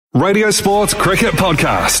Radio Sports Cricket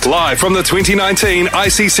Podcast. Live from the 2019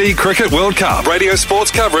 ICC Cricket World Cup. Radio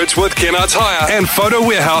Sports coverage with Kennards Hire and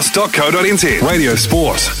photowarehouse.co.nz. Radio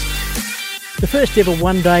Sport. The first ever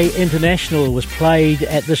one-day international was played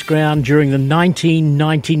at this ground during the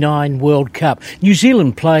 1999 World Cup. New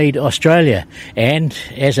Zealand played Australia, and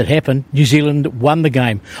as it happened, New Zealand won the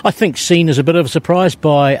game. I think seen as a bit of a surprise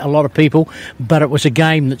by a lot of people, but it was a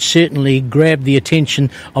game that certainly grabbed the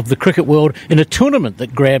attention of the cricket world in a tournament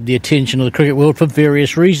that grabbed the attention of the cricket world for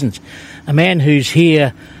various reasons. A man who's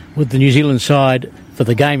here with the New Zealand side for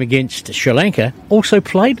the game against Sri Lanka also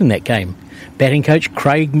played in that game. Batting coach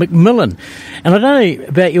Craig McMillan. And I don't know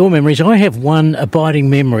about your memories, I have one abiding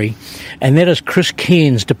memory, and that is Chris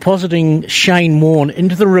Cairns depositing Shane Warne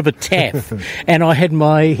into the River Taff, and I had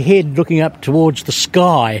my head looking up towards the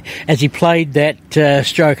sky as he played that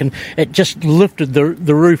stroke, and it just lifted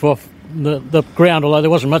the roof off the ground, although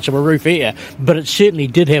there wasn't much of a roof here, but it certainly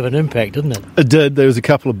did have an impact, didn't it? It did. There was a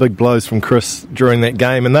couple of big blows from Chris during that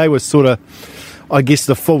game, and they were sort of, I guess,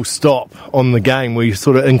 the full stop on the game. We were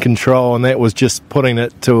sort of in control, and that was just putting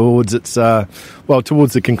it towards its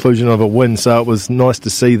towards the conclusion of a win. So it was nice to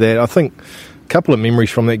see that. I think a couple of memories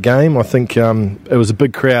from that game. I think it was a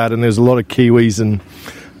big crowd, and there was a lot of Kiwis and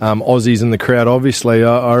Aussies in the crowd. Obviously,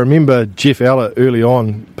 I remember Jeff Ellett early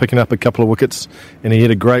on picking up a couple of wickets, and he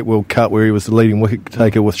had a great World Cup where he was the leading wicket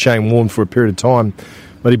taker with Shane Warne for a period of time.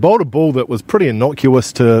 But he bowled a ball that was pretty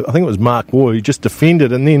innocuous to, I think it was Mark Waugh, who just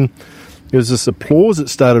defended, and then there was this applause that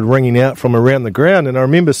started ringing out from around the ground, and I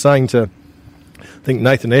remember saying to, I think,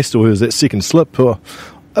 Nathan Astle, who was that second slip,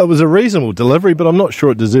 it was a reasonable delivery, but I'm not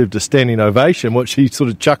sure it deserved a standing ovation, which he sort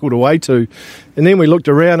of chuckled away to. And then we looked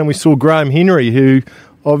around and we saw Graham Henry, who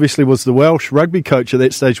obviously was the Welsh rugby coach at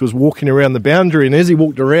that stage, was walking around the boundary, and as he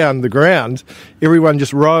walked around the ground, everyone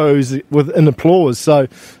just rose in applause. So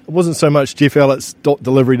it wasn't so much Jeff Ellett's dot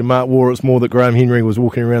delivery to Mark Waugh, it's more that Graham Henry was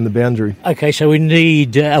walking around the boundary. Okay, so we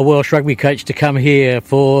need a Welsh rugby coach to come here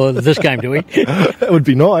for this game, do we? That would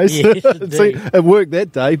be nice. Yes, it worked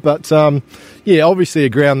that day, but obviously a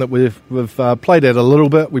ground that we've played at a little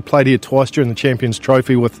bit. We played here twice during the Champions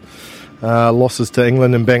Trophy with losses to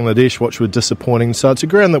England and Bangladesh, which were disappointing. So it's a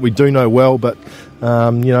ground that we do know well, but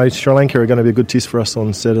Sri Lanka are going to be a good test for us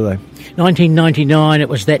on Saturday. 1999, it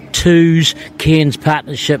was that Cairns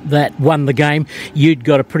partnership that won the game. You'd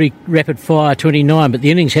got a pretty rapid fire 29, but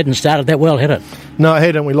the innings hadn't started that well, had it? No, it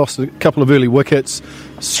hadn't. We lost a couple of early wickets.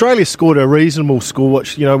 Australia scored a reasonable score,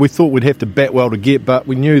 which we thought we'd have to bat well to get, but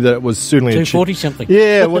we knew that it was certainly 240 something.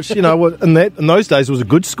 Yeah, which in those days was a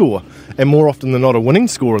good score, and more often than not a winning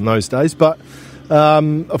score in those days. But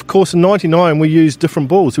of course, in '99 we used different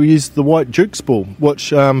balls. We used the white Dukes ball, which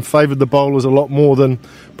favoured the bowlers a lot more than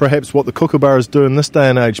perhaps what the Kookaburras do in this day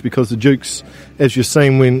and age, because the Dukes, as you've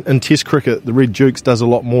seen when in Test cricket, the red Dukes does a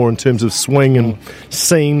lot more in terms of swing and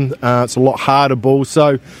seam. It's a lot harder ball.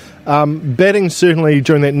 So batting certainly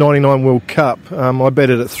during that '99 World Cup, I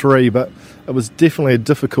batted at 3, but it was definitely a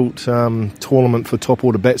difficult tournament for top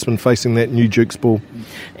order batsmen facing that new Dukes ball.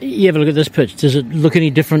 You have a look at this pitch. Does it look any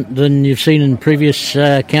different than you've seen in previous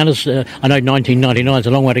counters? I know 1999 is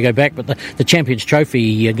a long way to go back, but the Champions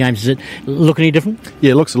Trophy games, does it look any different?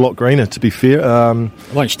 Yeah, it looks a lot greener, to be fair.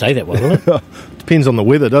 It won't stay that way, will it? Depends on the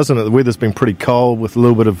weather, doesn't it? The weather's been pretty cold with a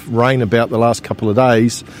little bit of rain about the last couple of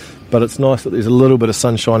days, but it's nice that there's a little bit of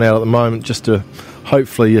sunshine out at the moment just to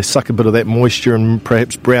hopefully suck a bit of that moisture and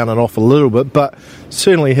perhaps brown it off a little bit, but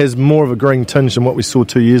certainly has more of a green tinge than what we saw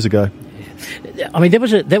 2 years ago. I mean, that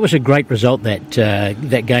was a great result,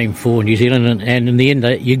 that game for New Zealand, and in the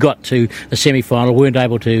end you got to the semi-final, weren't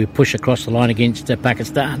able to push across the line against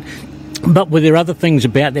Pakistan. But were there other things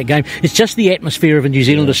about that game? It's just the atmosphere of a New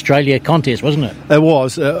Zealand-Australia contest, wasn't it? It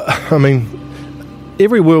was.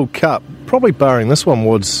 Every World Cup, probably barring this one,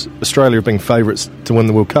 was Australia being favourites to win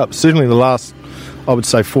the World Cup. Certainly the last, I would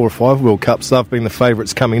say, 4 or 5 World Cups, they've been the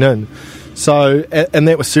favourites coming in. So, and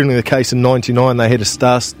that was certainly the case in '99. They had a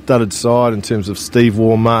star-studded side in terms of Steve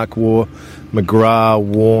Waugh, Mark Waugh, McGrath,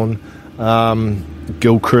 Warne,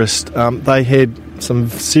 Gilchrist. They had some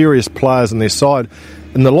serious players on their side.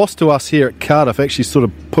 And the loss to us here at Cardiff actually sort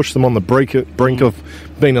of pushed them on the brink of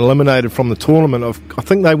being eliminated from the tournament. I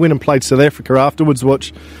think they went and played South Africa afterwards,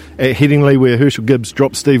 which at Headingley, where Herschel Gibbs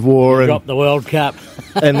dropped Steve Waugh and dropped the World Cup,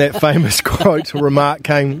 and that famous quote remark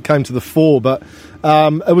came to the fore. But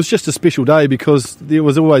it was just a special day because there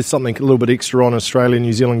was always something a little bit extra on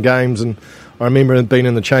Australia-New Zealand games, and I remember being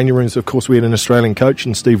in the changing rooms. Of course, we had an Australian coach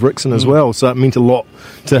in Steve Rickson as well, so it meant a lot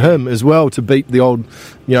to him as well to beat the old,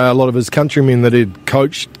 a lot of his countrymen that he'd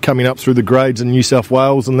coached coming up through the grades in New South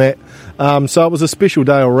Wales and that. So it was a special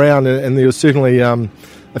day all round, and there was certainly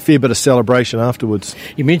a fair bit of celebration afterwards.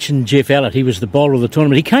 You mentioned Jeff Allett. He was the bowler of the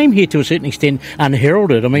tournament. He came here to a certain extent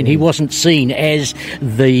unheralded. I mean, he wasn't seen as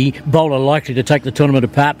the bowler likely to take the tournament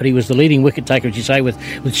apart, but he was the leading wicket taker, as you say, with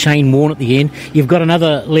Shane Warne at the end. You've got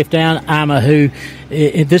another left-armer who,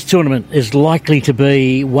 in this tournament, is likely to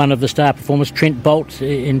be one of the star performers, Trent Boult,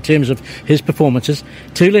 in terms of his performances.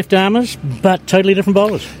 Two left-armers, but totally different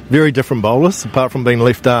bowlers. Very different bowlers, apart from being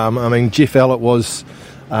left-arm. I mean, Jeff Allett was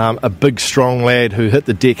a big, strong lad who hit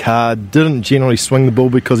the deck hard, didn't generally swing the ball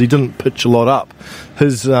because he didn't pitch a lot up.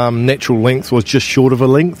 His natural length was just short of a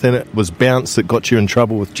length, and it was bounce that got you in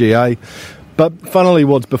trouble with GA. But funnily,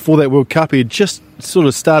 before that World Cup, he had just sort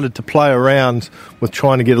of started to play around with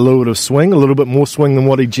trying to get a little bit of swing, a little bit more swing than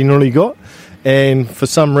what he generally got. And for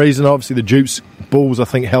some reason, obviously the Dupes balls, I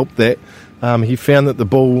think, helped that. He found that the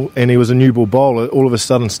ball, and he was a new ball bowler, all of a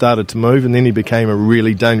sudden started to move, and then he became a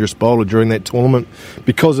really dangerous bowler during that tournament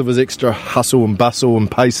because of his extra hustle and bustle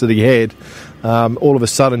and pace that he had. All of a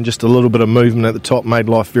sudden, just a little bit of movement at the top made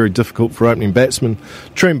life very difficult for opening batsmen.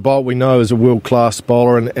 Trent Boult, we know, is a world-class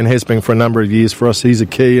bowler and has been for a number of years for us. He's a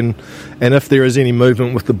key, and if there is any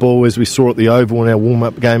movement with the ball, as we saw at the Oval in our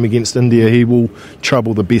warm-up game against India, he will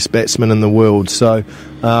trouble the best batsman in the world. So,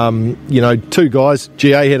 two guys.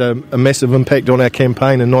 GA had a massive impact on our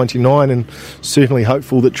campaign in '99, and certainly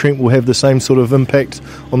hopeful that Trent will have the same sort of impact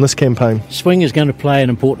on this campaign. Swing is going to play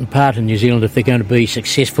an important part in New Zealand if they're going to be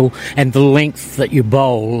successful, and the length that you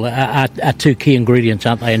bowl are two key ingredients,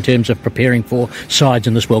 aren't they, in terms of preparing for sides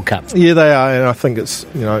in this World Cup? Yeah, they are, and I think it's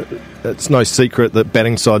no secret that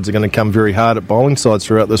batting sides are going to come very hard at bowling sides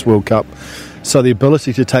throughout this World Cup. So the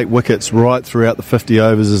ability to take wickets right throughout the 50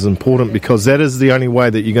 overs is important, because that is the only way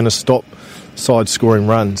that you're going to stop sides scoring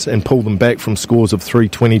runs and pull them back from scores of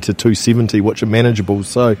 320 to 270, which are manageable.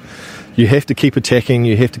 So you have to keep attacking,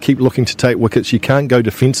 you have to keep looking to take wickets. You can't go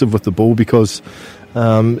defensive with the ball, because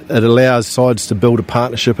it allows sides to build a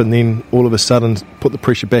partnership and then all of a sudden put the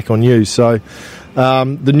pressure back on you. So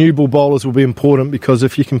the new ball bowlers will be important, because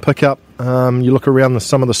if you can pick up, you look around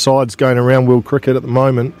some of the sides going around world cricket at the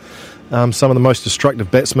moment, some of the most destructive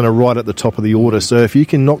batsmen are right at the top of the order. So if you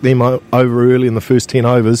can knock them over early in the first 10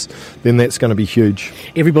 overs, then that's going to be huge.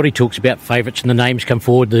 Everybody talks about favourites and the names come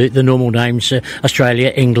forward, the normal names,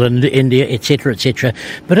 Australia, England, India, etc., etc.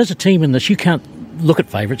 But as a team in this, you can't look at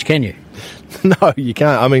favourites, can you? No, you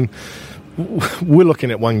can't. I mean, we're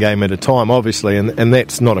looking at one game at a time, obviously, and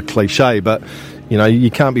that's not a cliche, but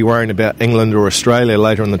you can't be worrying about England or Australia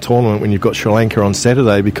later in the tournament when you've got Sri Lanka on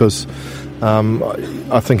Saturday, because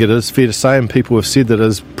I think it is fair to say, and people have said that it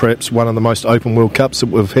is perhaps one of the most open World Cups that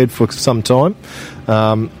we've had for some time.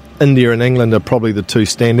 India and England are probably the two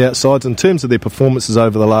standout sides in terms of their performances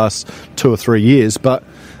over the last 2 or 3 years, but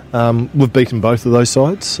we've beaten both of those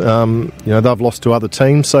sides. They've lost to other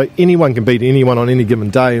teams, so anyone can beat anyone on any given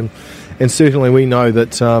day, and certainly we know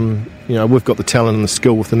that we've got the talent and the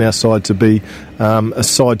skill within our side to be a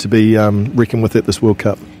side to be reckoned with at this World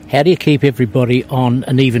Cup. How do you keep everybody on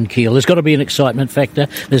an even keel? There's got to be an excitement factor.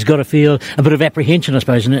 There's got to feel a bit of apprehension, I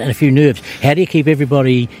suppose, and a few nerves. How do you keep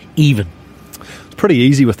everybody even? It's pretty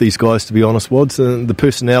easy with these guys, to be honest, Wads. The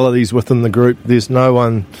personalities within the group, there's no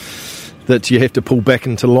one that you have to pull back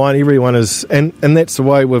into line. Everyone is, and that's the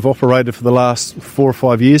way we've operated for the last 4 or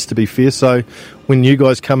 5 years, to be fair. So when new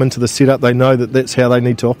guys come into the setup, they know that that's how they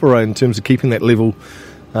need to operate in terms of keeping that level,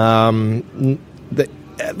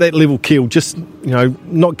 that level keel, just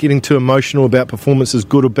not getting too emotional about performances,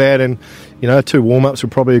 good or bad. And 2 warm-ups were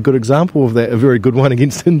probably a good example of that. A very good one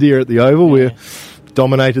against India at the Oval, where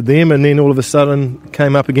dominated them, and then all of a sudden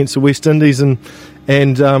came up against the West Indies, and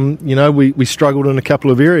we struggled in a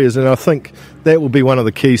couple of areas. And I think that will be one of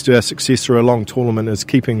the keys to our success through a long tournament, is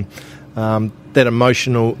keeping that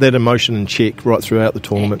emotion in check right throughout the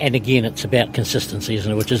tournament. And again, it's about consistency,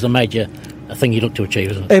 isn't it? Which is the major thing you look to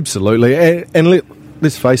achieve, isn't it? Absolutely. And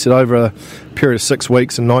let's face it, over a period of 6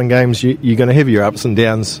 weeks and 9 games, you're going to have your ups and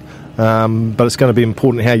downs, but it's going to be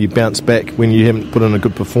important how you bounce back when you haven't put in a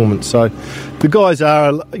good performance. So the guys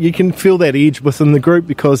you can feel that edge within the group,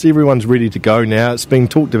 because everyone's ready to go now. It's been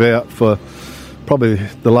talked about for probably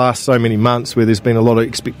the last so many months, where there's been a lot of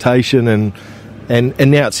expectation, and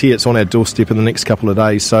now it's here, it's on our doorstep in the next couple of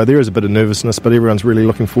days. So there is a bit of nervousness, but everyone's really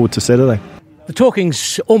looking forward to Saturday. The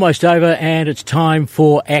talking's almost over, and it's time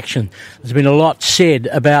for action. There's been a lot said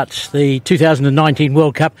about the 2019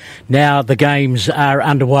 World Cup. Now the games are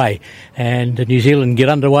underway, and New Zealand get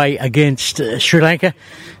underway against Sri Lanka.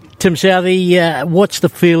 Tim Southey, what's the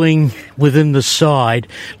feeling within the side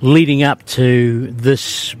leading up to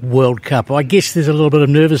this World Cup? I guess there's a little bit of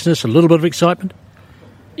nervousness, a little bit of excitement.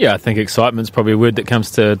 Yeah, I think excitement's probably a word that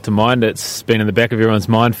comes to mind. It's been in the back of everyone's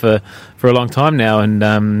mind for a long time now, and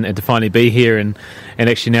to finally be here and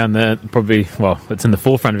actually now it's in the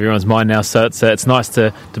forefront of everyone's mind now. So it's nice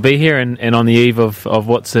to be here and on the eve of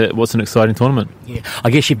what's an exciting tournament. Yeah, I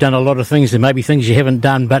guess you've done a lot of things. There may be things you haven't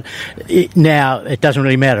done, but now it doesn't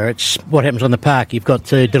really matter. It's what happens on the park. You've got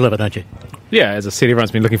to deliver, don't you? Yeah, as I said,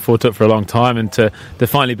 everyone's been looking forward to it for a long time, and to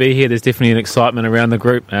finally be here, there's definitely an excitement around the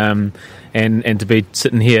group, and to be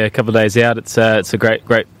sitting here a couple of days out, it's a great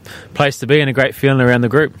place to be and a great feeling around the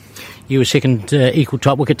group. You were second equal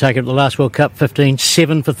top wicket taker at the last World Cup,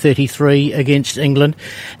 7 for 33 against England.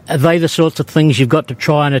 Are they the sorts of things you've got to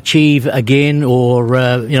try and achieve again, or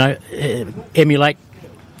emulate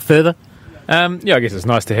further? I guess it's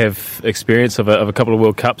nice to have experience of a couple of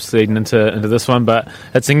World Cups leading into this one, but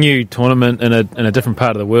it's a new tournament in a different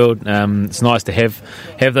part of the world. It's nice to have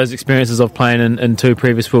those experiences of playing in two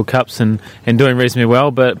previous World Cups and doing reasonably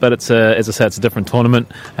well, but it's as I say, it's a different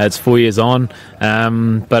tournament. It's 4 years on,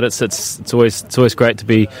 but it's always great to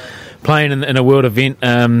be playing in a world event,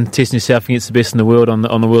 testing yourself against the best in the world on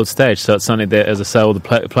the world stage. So it's something that, as I say, all the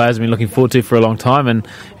players have been looking forward to for a long time, and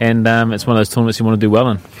it's one of those tournaments you want to do well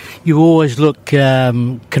in. You always look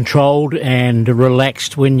controlled and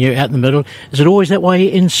relaxed when you're out in the middle. Is it always that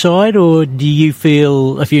way inside, or do you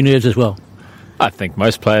feel a few nerves as well? I think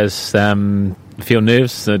most players feel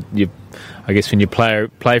nerves. I guess when you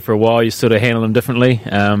play for a while, you sort of handle them differently.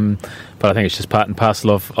 But I think it's just part and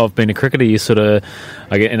parcel of being a cricketer. You sort of,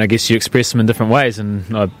 I guess you express them in different ways.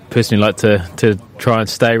 And I personally like to try and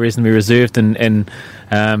stay reasonably reserved and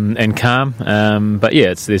calm. But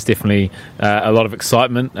yeah, there's definitely a lot of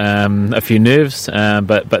excitement, a few nerves,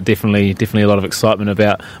 but definitely a lot of excitement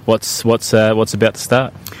about what's about to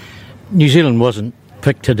start. New Zealand wasn't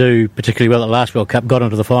picked to do particularly well at the last World Cup, got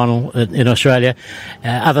into the final in Australia.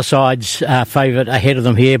 Other sides are favoured ahead of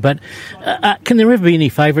them here, but can there ever be any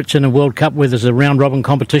favourites in a World Cup where there's a round-robin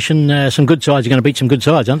competition? Some good sides are going to beat some good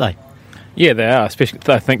sides, aren't they? Yeah, they are.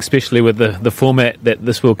 Especially with the format that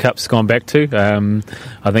this World Cup's gone back to.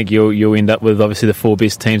 I think you'll end up with obviously the four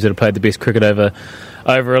best teams that have played the best cricket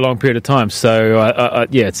over a long period of time. So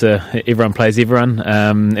it's everyone plays everyone,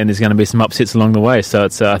 and there's going to be some upsets along the way. So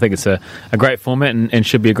I think it's a great format and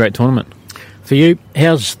should be a great tournament. For you,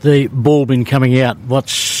 how's the ball been coming out?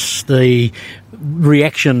 What's the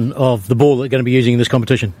reaction of the ball they're going to be using in this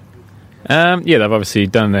competition? They've obviously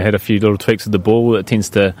had a few little tweaks with the ball. It tends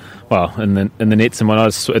to, in the nets and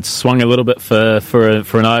whatnot, it's swung a little bit for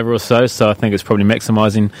an over or so. So I think it's probably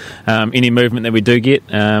maximising any movement that we do get.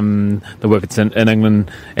 The wickets in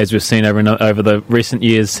England, as we've seen over the recent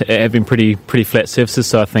years, have been pretty flat surfaces.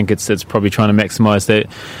 So I think it's probably trying to maximise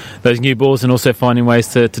those new balls and also finding ways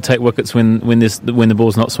to take wickets when the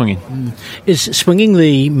ball's not swinging. Is swinging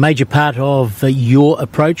the major part of your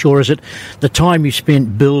approach, or is it the time you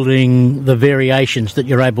spent building the variations that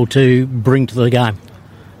you're able to bring to the game?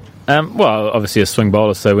 Obviously a swing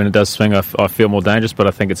bowler, so when it does swing I feel more dangerous, but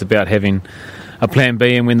I think it's about having a plan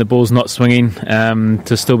B, and when the ball's not swinging,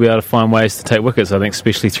 to still be able to find ways to take wickets. I think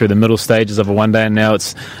especially through the middle stages of a one day, and now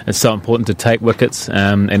it's so important to take wickets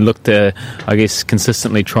and look to, I guess,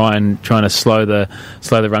 consistently trying to slow the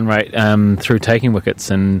run rate through taking wickets,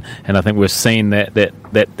 and I think we've seen that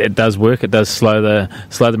it does work. It does slow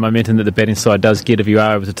the momentum that the batting side does get if you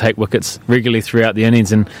are able to take wickets regularly throughout the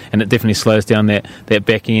innings, and it definitely slows down that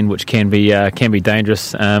back end, which can be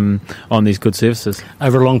dangerous on these good surfaces.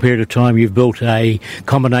 Over a long period of time, you've built a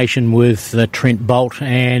combination with Trent Boult,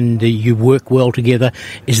 and you work well together.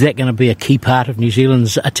 Is that going to be a key part of New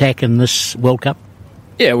Zealand's attack in this World Cup?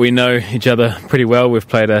 Yeah, we know each other pretty well. We've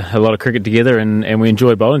played a lot of cricket together, and we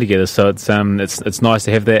enjoy bowling together. So it's nice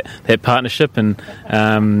to have that partnership and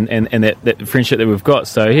that friendship that we've got.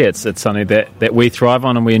 So yeah, it's something that we thrive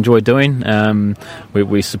on and we enjoy doing.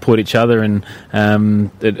 We support each other, and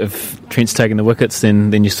if Trent's taking the wickets,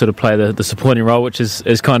 then you sort of play the supporting role, which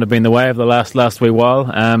has kind of been the way of the last wee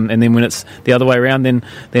while. And then when it's the other way around, then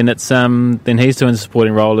he's doing the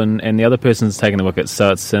supporting role, and the other person's taking the wickets.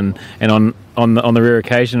 So it's on the rare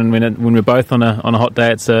occasion, and when we're both on a hot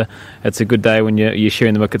day, it's a good day when you're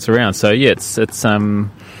sharing the wickets around. So yeah, it's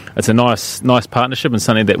a nice partnership, and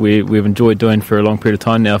something that we've enjoyed doing for a long period of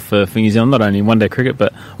time now for New Zealand, not only one day cricket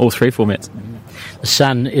but all three formats. The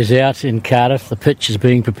sun is out in Cardiff. The pitch is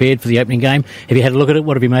being prepared for the opening game. Have you had a look at it?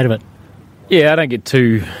 What have you made of it? Yeah, I don't get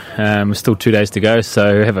too. Still 2 days to go,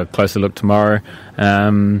 so have a closer look tomorrow.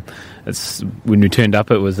 When we turned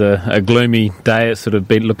up, it was a gloomy day. It sort of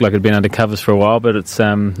looked like it had been under covers for a while, but it's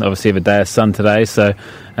obviously have a day of sun today, so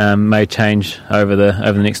may change over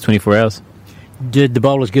the next 24 hours. Did the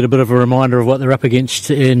bowlers get a bit of a reminder of what they're up against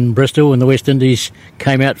in Bristol when the West Indies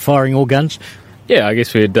came out firing all guns? Yeah, I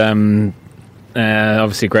guess we had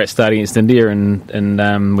obviously a great start against India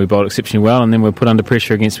and we bowled exceptionally well, and then we were put under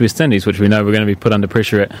pressure against West Indies, which we know we're going to be put under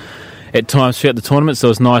pressure at times throughout the tournament. So it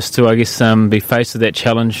was nice to, I guess, be faced with that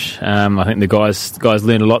challenge. I think the guys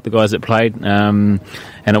learned a lot, the guys that played,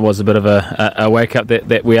 and it was a bit of a wake up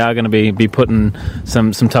that we are going to be put in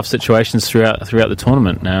some tough situations throughout the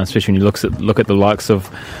tournament. Especially when you look at the likes of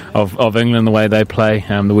England, the way they play.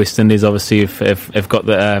 The West Indies obviously have got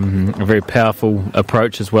a very powerful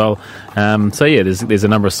approach as well. So yeah, there's a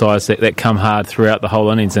number of sides that come hard throughout the whole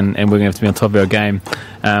innings, and we're going to have to be on top of our game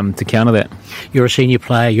to counter that. You're a senior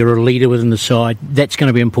player, you're a leader within the side. That's going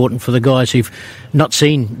to be important for the guys who've not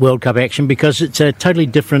seen World Cup action, because it's a totally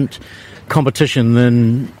different competition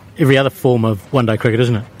than every other form of one-day cricket,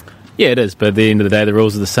 isn't it? Yeah, it is, but at the end of the day, the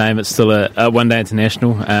rules are the same. It's still a one-day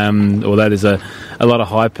international, although there's a lot of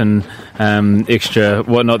hype and extra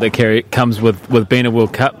whatnot that comes with being a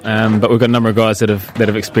World Cup. But we've got a number of guys that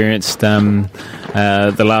have experienced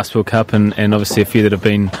the last World Cup, and obviously a few that have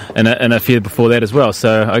been in a few before that as well.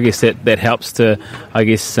 So I guess that helps to, I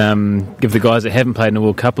guess, give the guys that haven't played in a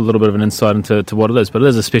World Cup a little bit of an insight into what it is. But it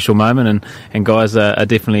is a special moment, and guys are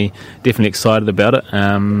definitely excited about it.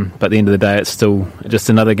 But at the end of the day, it's still just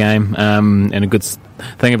another game. And a good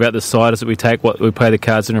thing about this side is that we play the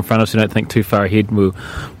cards that are in front of us. We don't think too far ahead. We'll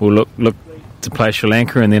look to play Sri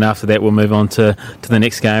Lanka, and then after that we'll move on to the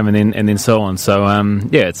next game, and then so on. So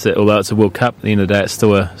although it's a World Cup, at the end of the day, it's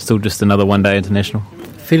still just another one-day international.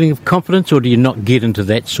 Feeling of confidence, or do you not get into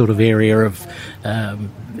that sort of area of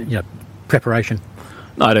preparation?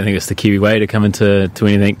 No, I don't think it's the Kiwi way to come into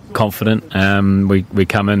anything confident. We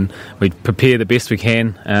come in, we prepare the best we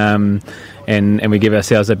can, and we give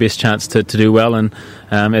ourselves our best chance to do well. And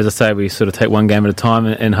as I say, we sort of take one game at a time,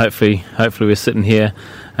 and hopefully we're sitting here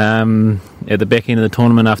at the back end of the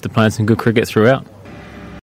tournament after playing some good cricket throughout.